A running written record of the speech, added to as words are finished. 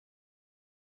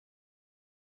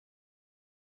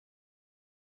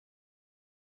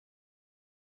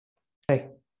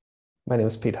My name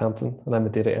is Pete Hampton, and I'm a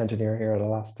data engineer here at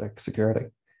Elastic Security.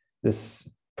 This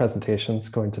presentation is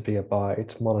going to be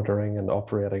about monitoring and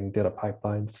operating data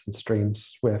pipelines and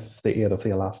streams with the aid of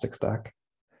the Elastic Stack.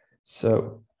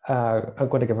 So I'm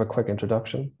going to give a quick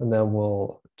introduction, and then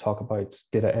we'll talk about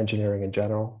data engineering in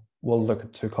general. We'll look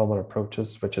at two common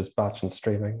approaches, which is batch and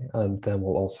streaming, and then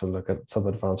we'll also look at some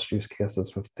advanced use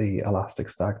cases with the Elastic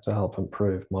Stack to help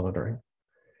improve monitoring.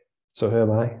 So who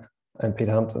am I? I'm Pete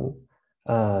Hampton,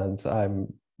 and I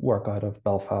work out of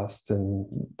Belfast in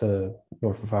the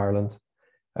north of Ireland.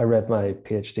 I read my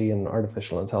PhD in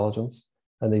artificial intelligence,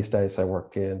 and these days I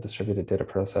work in distributed data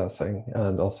processing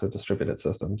and also distributed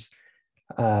systems.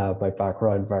 My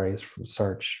background varies from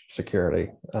search, security,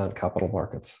 and capital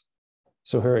markets.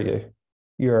 So who are you?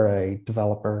 You're a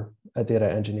developer, a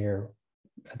data engineer,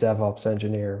 a DevOps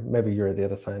engineer, maybe you're a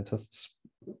data scientist,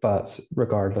 but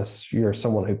regardless, you're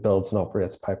someone who builds and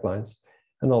operates pipelines.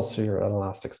 And also you're an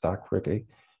Elastic Stack rookie.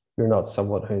 You're not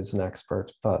someone who's an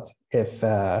expert, but if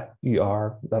you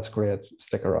are, that's great,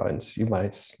 stick around, you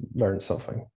might learn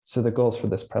something. So the goals for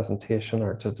this presentation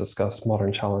are to discuss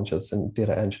modern challenges in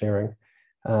data engineering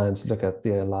and look at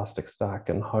the Elastic Stack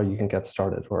and how you can get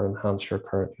started or enhance your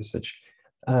current usage.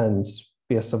 And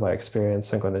based on my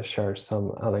experience, I'm going to share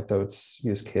some anecdotes,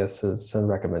 use cases, and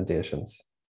recommendations.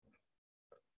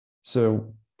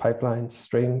 So pipelines,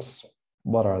 streams,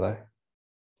 what are they?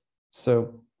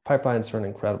 So pipelines are an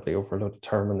incredibly overloaded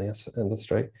term in this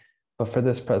industry, but for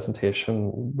this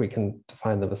presentation, we can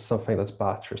define them as something that's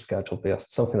batch or schedule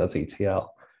based, something that's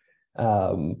ETL.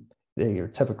 They're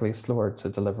typically slower to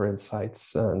deliver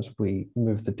insights, and we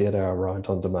move the data around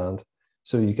on demand.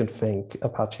 So you can think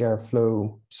Apache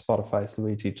Airflow, Spotify's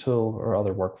Luigi tool, or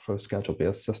other workflow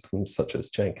schedule-based systems such as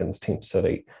Jenkins,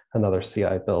 TeamCity, and other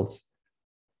CI builds.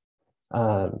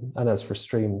 And as for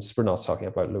streams, we're not talking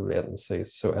about low latency,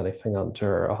 so anything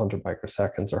under 100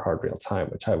 microseconds or hard real time,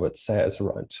 which I would say is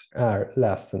around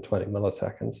less than 20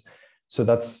 milliseconds. So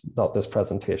that's not this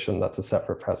presentation, that's a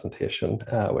separate presentation,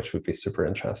 which would be super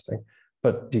interesting.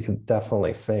 But you can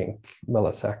definitely think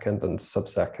millisecond and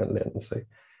sub-second latency.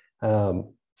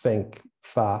 Think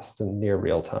fast and near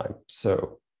real time.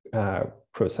 So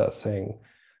processing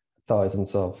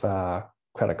thousands of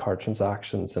credit card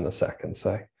transactions in a second,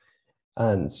 say.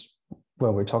 And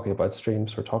when we're talking about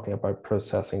streams, we're talking about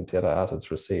processing data as it's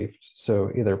received.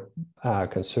 So either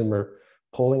consumer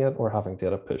pulling it or having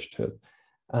data pushed to it.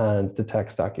 And the tech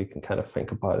stack you can kind of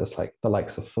think about is like the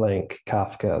likes of Flink,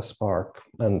 Kafka, Spark,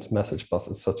 and message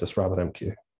buses such as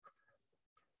RabbitMQ.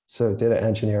 So data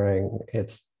engineering,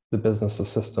 it's the business of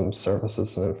systems,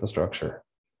 services, and infrastructure.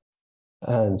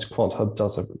 And QuantHub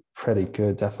does a pretty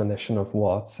good definition of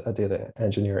what a data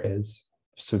engineer is.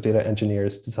 So data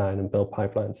engineers design and build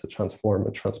pipelines that transform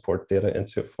and transport data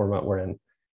into a format wherein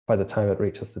by the time it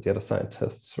reaches the data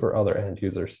scientists or other end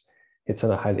users, it's in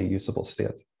a highly usable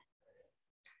state.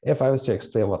 If I was to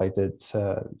explain what I did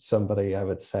to somebody, I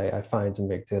would say I find and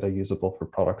make data usable for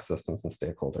product systems and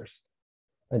stakeholders.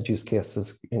 And use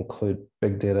cases include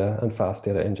big data and fast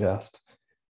data ingest,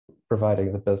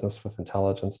 providing the business with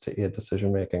intelligence to aid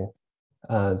decision-making,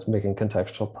 and making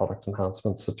contextual product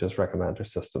enhancements such as recommender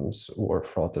systems or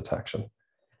fraud detection.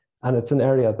 And it's an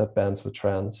area that bends with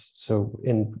trends. So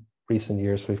in recent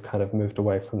years, we've kind of moved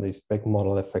away from these big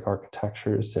monolithic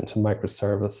architectures into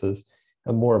microservices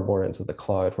and more into the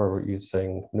cloud, where we're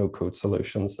using no-code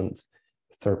solutions and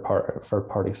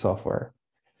third-party software.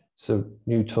 So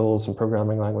new tools and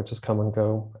programming languages come and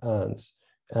go. And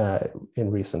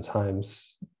in recent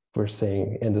times, we're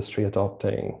seeing industry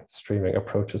adopting streaming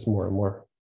approaches more and more.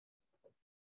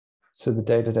 So the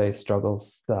day-to-day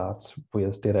struggles that we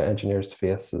as data engineers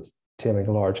face is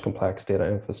taming large, complex data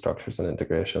infrastructures and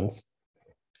integrations.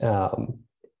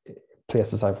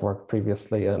 Places I've worked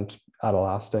previously and at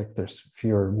Elastic, there's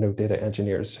fewer no data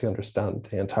engineers who understand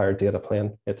the entire data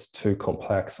plane. It's too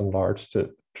complex and large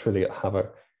to truly have a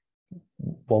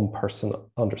one-person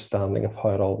understanding of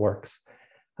how it all works.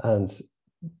 And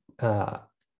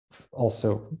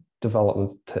also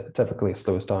development typically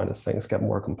slows down as things get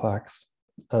more complex,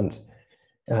 and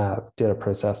data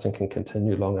processing can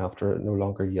continue long after it no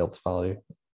longer yields value.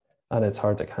 And it's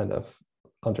hard to kind of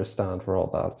understand where all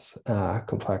that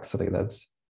complexity lives.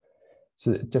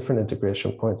 So different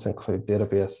integration points include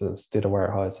databases, data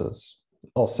warehouses,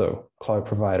 also cloud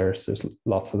providers, there's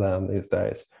lots of them these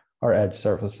days, our edge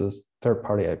services,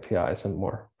 third-party APIs, and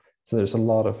more. So there's a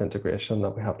lot of integration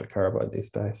that we have to care about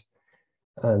these days.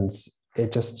 And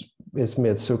it just is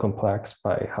made so complex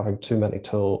by having too many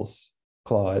tools,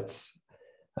 clouds.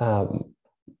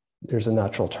 There's a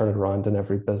natural turnaround in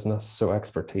every business, so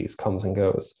expertise comes and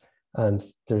goes, and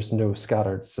there's no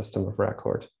scattered system of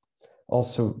record.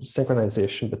 Also,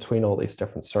 synchronization between all these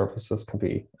different services can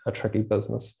be a tricky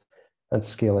business, and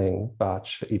scaling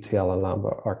batch, ETL, and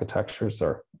Lambda architectures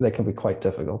they can be quite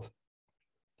difficult.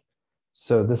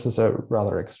 So this is a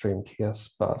rather extreme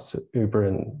case, but Uber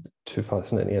in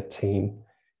 2018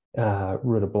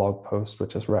 wrote a blog post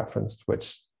which is referenced,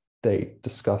 which they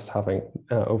discussed having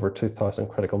over 2,000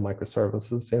 critical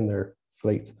microservices in their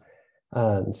fleet.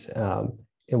 And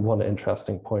in one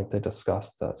interesting point, they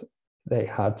discussed that they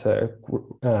had to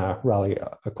rally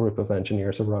a group of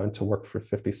engineers around to work for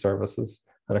 50 services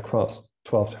and across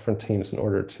 12 different teams in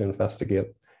order to investigate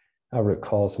a root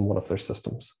cause in one of their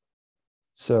systems.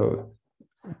 So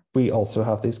we also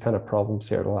have these kind of problems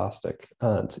here at Elastic,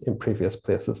 and in previous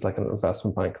places like an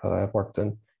investment bank that I have worked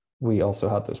in, we also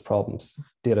had those problems.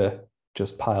 Data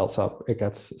just piles up. It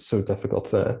gets so difficult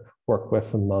to work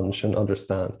with and manage and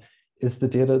understand. Is the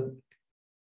data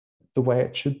the way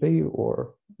it should be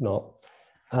or not?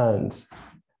 And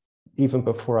even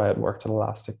before I had worked at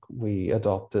Elastic, we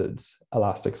adopted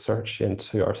Elasticsearch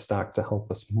into our stack to help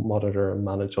us monitor and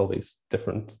manage all these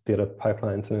different data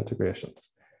pipelines and integrations.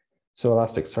 So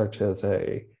Elasticsearch is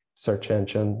a search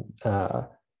engine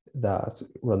that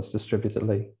runs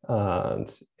distributedly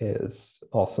and is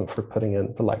awesome for putting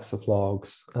in the likes of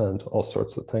logs and all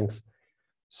sorts of things.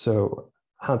 So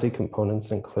handy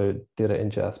components include data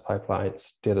ingest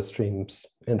pipelines, data streams,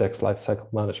 index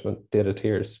lifecycle management, data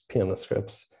tiers, PNL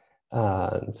scripts,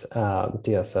 and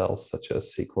DSLs such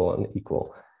as SQL and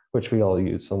equal, which we all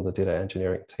use on the data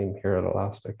engineering team here at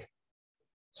Elastic.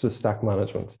 So stack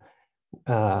management.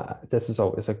 This is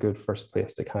always a good first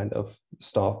place to kind of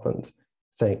stop and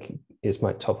think, is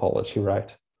my topology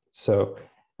right? So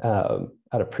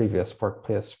at a previous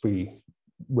workplace, we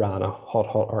ran a hot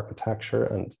architecture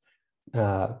and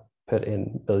put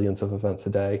in billions of events a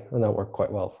day, and that worked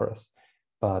quite well for us.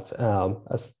 But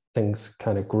as things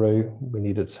kind of grew, we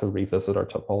needed to revisit our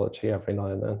topology every now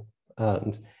and then.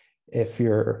 And if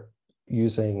you're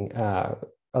using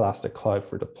Elastic Cloud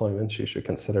for deployments, you should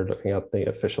consider looking at the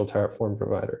official Terraform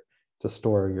provider to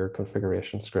store your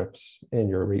configuration scripts in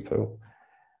your repo.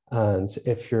 And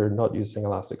if you're not using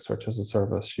Elasticsearch as a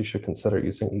service, you should consider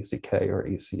using ECK or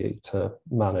ECE to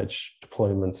manage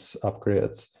deployments,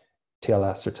 upgrades,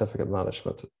 TLS certificate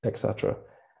management, etc.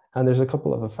 And there's a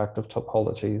couple of effective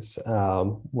topologies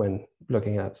when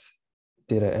looking at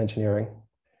data engineering.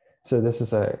 So this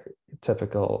is a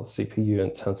typical CPU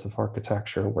intensive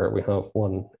architecture where we have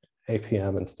one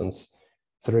APM instance,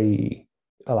 3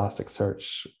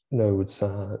 Elasticsearch nodes,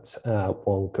 and 1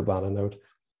 Kibana node.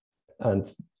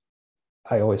 And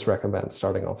I always recommend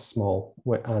starting off small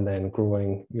and then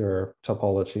growing your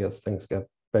topology as things get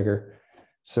bigger.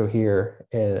 So here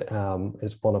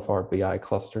is one of our BI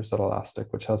clusters at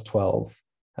Elastic, which has 12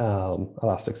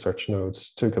 Elasticsearch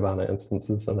nodes, 2 Kibana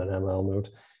instances, and an ML node.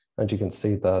 And you can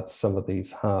see that some of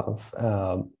these have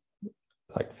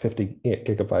like 58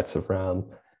 gigabytes of RAM.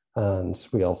 And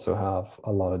we also have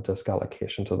a lot of disk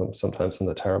allocation to them, sometimes in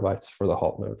the terabytes for the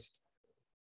hot nodes.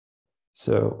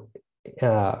 So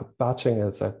batching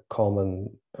is a common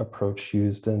approach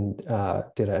used in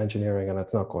data engineering, and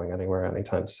it's not going anywhere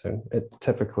anytime soon. It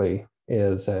typically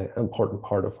is an important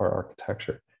part of our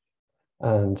architecture.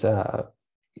 And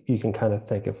you can kind of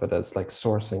think of it as like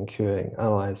sourcing, queuing,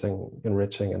 analyzing,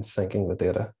 enriching, and syncing the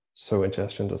data. So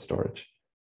ingestion to storage.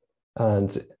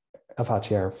 And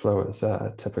Apache Airflow is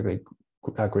typically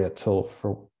a great tool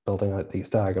for building out these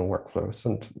diagram workflows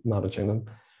and managing them.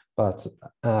 But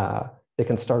they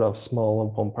can start off small,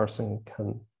 and one person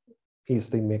can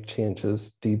easily make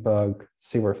changes, debug,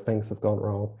 see where things have gone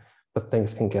wrong, but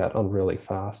things can get unruly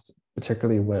fast,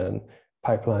 particularly when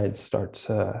pipelines start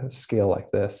to scale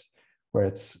like this, where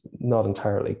it's not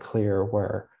entirely clear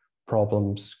where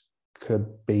problems could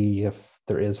be if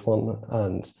there is one.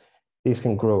 And these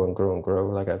can grow and grow and grow.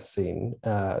 Like I've seen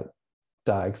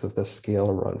DAGs of this scale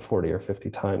around 40 or 50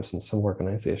 times in some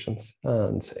organizations.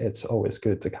 And it's always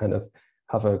good to kind of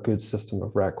have a good system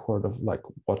of record of like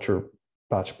what your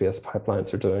batch-based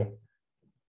pipelines are doing.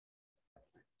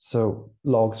 So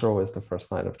logs are always the first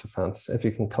line of defense. If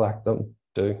you can collect them,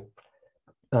 do.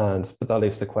 But that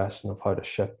leaves the question of how to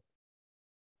ship.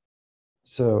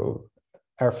 So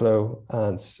Airflow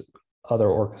and other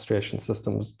orchestration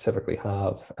systems typically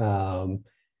have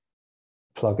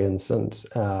plugins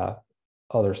and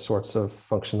other sorts of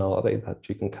functionality that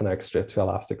you can connect straight to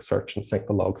Elasticsearch and sync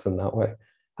the logs in that way.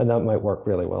 And that might work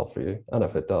really well for you. And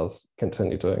if it does,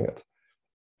 continue doing it.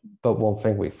 But one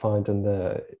thing we found in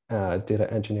the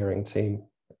data engineering team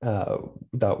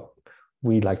that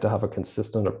we like to have a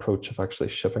consistent approach of actually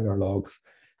shipping our logs.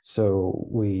 So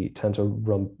we tend to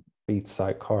run beat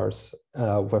sidecars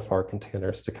with our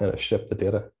containers to kind of ship the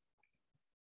data.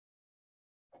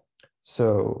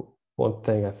 So one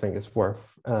thing I think is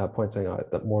worth pointing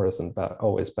out that more isn't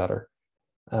always better.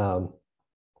 And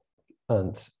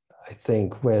I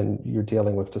think when you're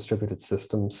dealing with distributed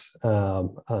systems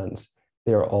and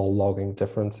they're all logging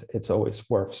different, it's always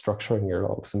worth structuring your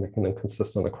logs and making them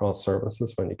consistent across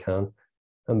services when you can,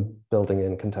 and building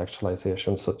in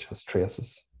contextualization such as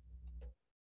traces.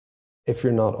 If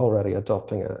you're not already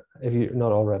adopting it, if you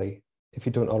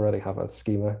don't already have a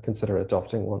schema, consider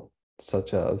adopting one,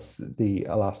 such as the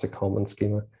Elastic Common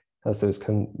schema, as those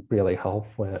can really help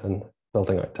when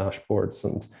building out dashboards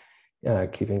and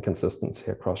keeping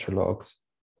consistency across your logs.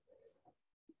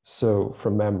 So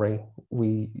from memory,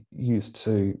 we used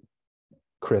to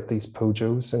create these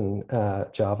POJOs in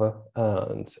Java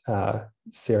and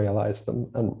serialize them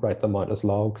and write them out as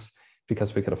logs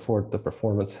because we could afford the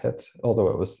performance hit, although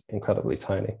it was incredibly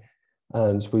tiny.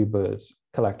 And we would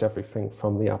collect everything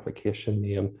from the application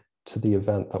name to the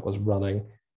event that was running,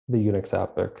 the Unix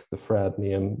epoch, the thread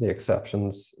name, the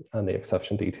exceptions, and the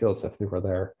exception details if they were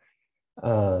there.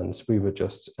 And we would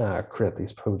just create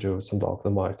these POJOs and log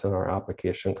them out in our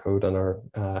application code and our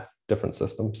different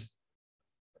systems.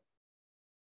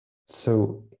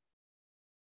 So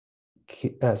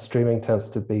streaming tends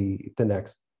to be the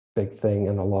next big thing,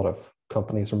 and a lot of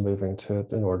companies are moving to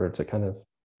it in order to kind of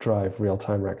drive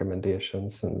real-time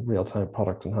recommendations and real-time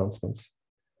product enhancements.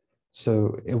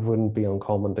 So it wouldn't be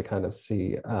uncommon to kind of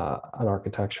see an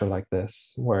architecture like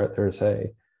this, where there's a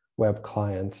web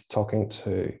client talking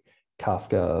to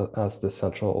Kafka as the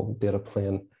central data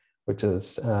plane, which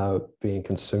is being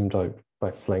consumed out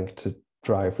by Flink to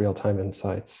drive real-time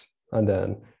insights, and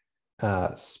then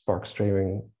Spark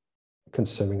streaming,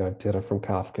 consuming out data from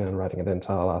Kafka and writing it into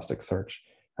Elasticsearch,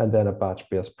 and then a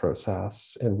batch-based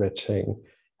process enriching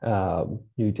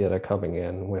new data coming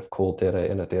in with cold data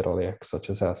in a data lake such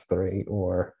as S3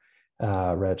 or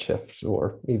Redshift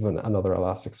or even another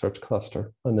Elasticsearch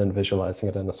cluster, and then visualizing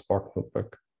it in a Spark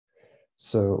notebook.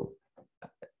 So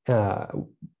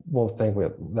one thing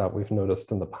that we've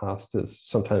noticed in the past is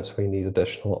sometimes we need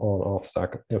additional on-off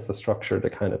stack infrastructure to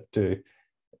kind of do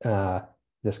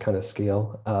this kind of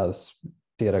scale, as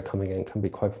data coming in can be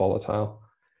quite volatile.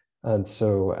 And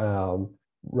so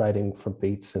writing from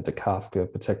beats into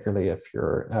Kafka, particularly if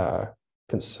you're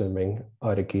consuming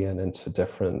out again into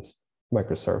different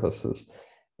microservices,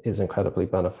 is incredibly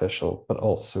beneficial, but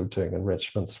also doing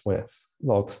enrichments with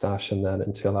Logstash and then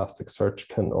into Elasticsearch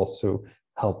can also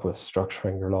help with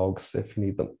structuring your logs if you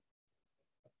need them.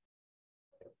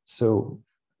 So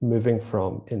moving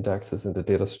from indexes into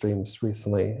data streams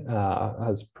recently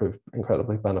has proved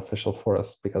incredibly beneficial for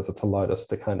us because it's allowed us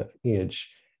to kind of age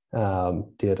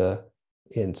data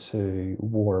into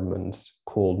warm and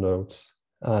cold nodes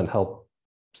and help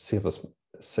save us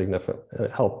significant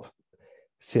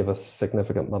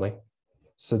money.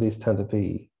 So these tend to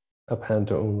be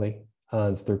append only,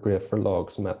 and they're great for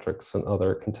logs, metrics, and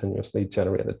other continuously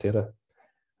generated data.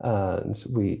 And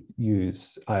we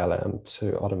use ILM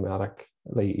to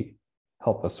automatically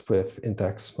help us with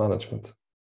index management.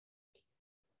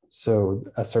 So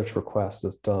a search request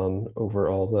is done over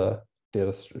all the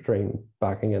data stream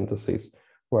backing indices,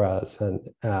 whereas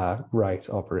an write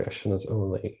operation is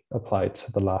only applied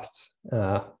to the last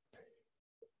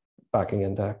backing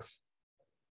index.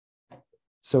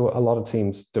 So a lot of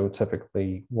teams don't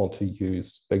typically want to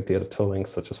use big data tooling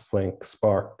such as Flink,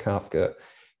 Spark, Kafka,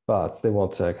 but they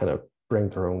want to kind of bring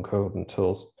their own code and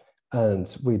tools.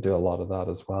 And we do a lot of that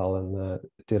as well in the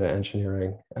data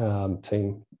engineering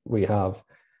team. We have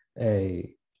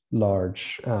a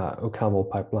large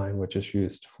OCaml pipeline, which is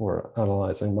used for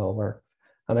analyzing malware.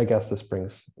 And I guess this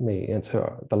brings me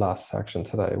into the last section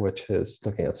today, which is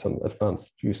looking at some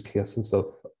advanced use cases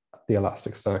of the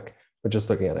Elastic Stack. We're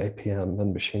just looking at APM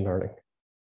and machine learning.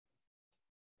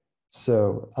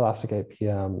 So Elastic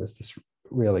APM is this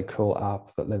really cool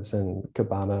app that lives in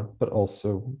Kibana, but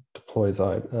also deploys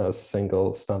out a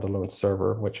single standalone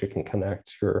server, which you can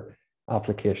connect your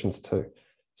applications to.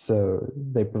 So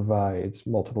they provide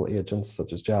multiple agents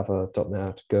such as Java,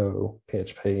 .NET, Go,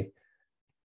 PHP.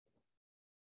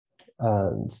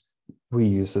 And we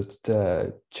use it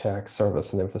to check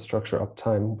service and infrastructure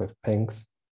uptime with pings.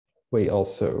 We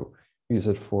also use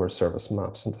it for service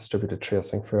maps and distributed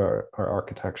tracing for our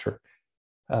architecture.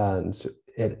 And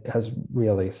it has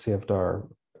really saved our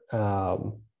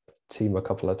team a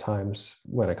couple of times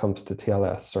when it comes to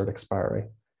TLS cert expiry.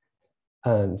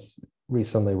 And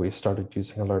recently we've started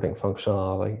using alerting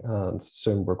functionality, and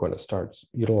soon we're going to start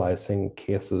utilizing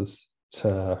cases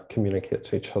to communicate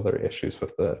to each other issues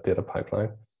with the data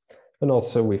pipeline. And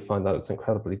also we find that it's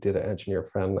incredibly data engineer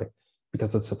friendly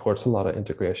because it supports a lot of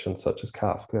integrations such as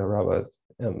Kafka,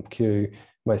 RabbitMQ,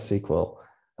 MySQL,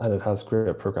 and it has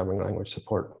great programming language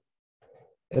support.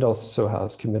 It also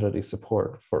has community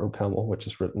support for OCaml, which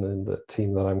is written in the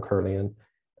team that I'm currently in,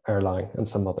 Erlang, and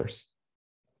some others.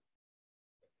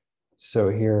 So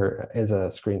here is a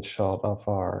screenshot of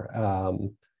our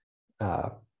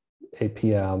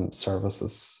APM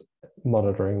services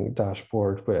monitoring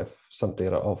dashboard with some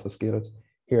data obfuscated.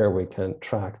 Here we can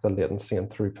track the latency and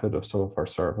throughput of some of our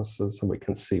services, and we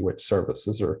can see which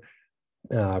services are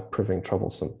proving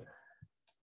troublesome.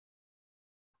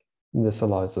 This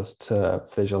allows us to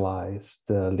visualize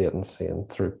the latency and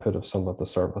throughput of some of the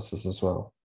services as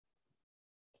well.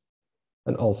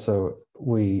 And also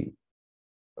we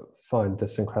find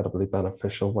this incredibly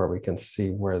beneficial where we can see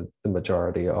where the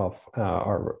majority of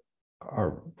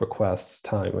our requests,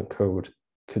 time, and code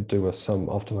could do with some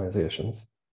optimizations.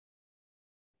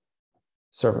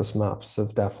 Service maps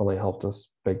have definitely helped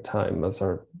us big time as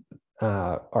our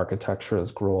architecture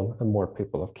has grown and more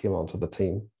people have came onto the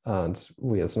team, and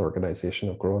we as an organization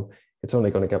have grown. It's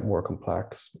only going to get more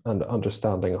complex, and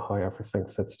understanding how everything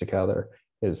fits together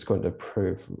is going to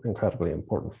prove incredibly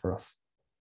important for us.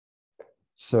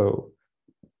 So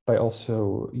by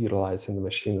also utilizing the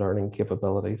machine learning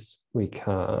capabilities, we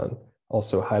can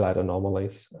also highlight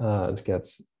anomalies and get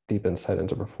deep insight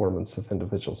into performance of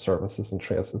individual services and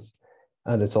traces.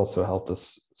 And it's also helped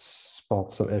us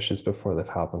spot some issues before they've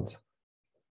happened.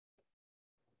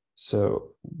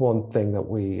 So one thing that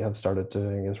we have started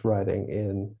doing is writing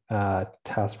in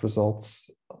test results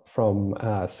from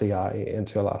CI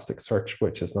into Elasticsearch,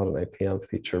 which is not an APM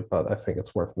feature, but I think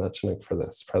it's worth mentioning for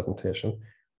this presentation,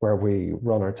 where we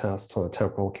run our tests on a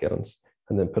temporal cadence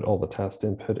and then put all the test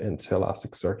input into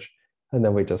Elasticsearch. And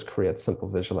then we just create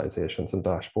simple visualizations and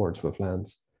dashboards with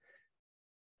Lens.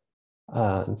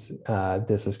 And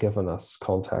this has given us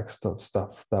context of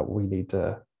stuff that we need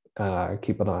to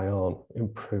keep an eye on,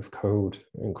 improve code,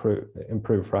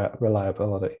 improve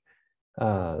reliability,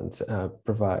 and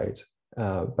provide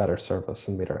better service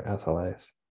and meet our SLAs.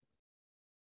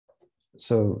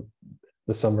 So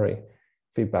the summary,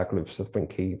 feedback loops have been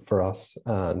key for us,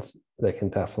 and they can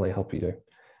definitely help you.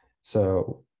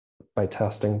 So by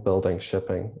testing, building,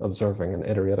 shipping, observing, and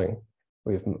iterating,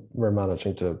 we're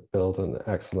managing to build an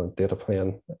excellent data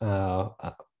plane,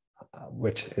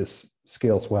 which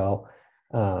scales well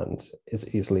and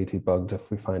is easily debugged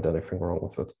if we find anything wrong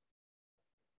with it.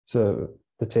 So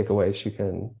the takeaways you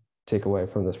can take away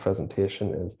from this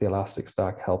presentation is the Elastic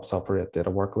Stack helps operate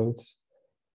data workloads.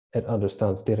 It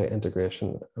understands data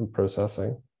integration and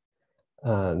processing,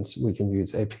 and we can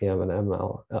use APM and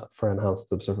ML for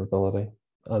enhanced observability.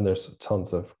 And there's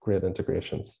tons of great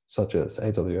integrations such as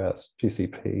AWS,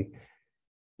 GCP,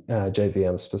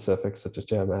 JVM specific such as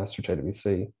JMS or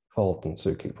JDBC, Vault, and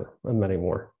Zookeeper, and many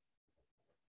more.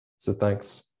 So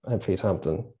thanks. I'm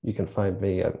Hampton. You can find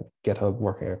me at GitHub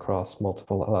working across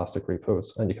multiple Elastic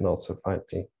repos, and you can also find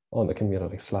me on the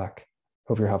community Slack.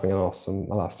 Hope you're having an awesome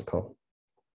ElasticCon.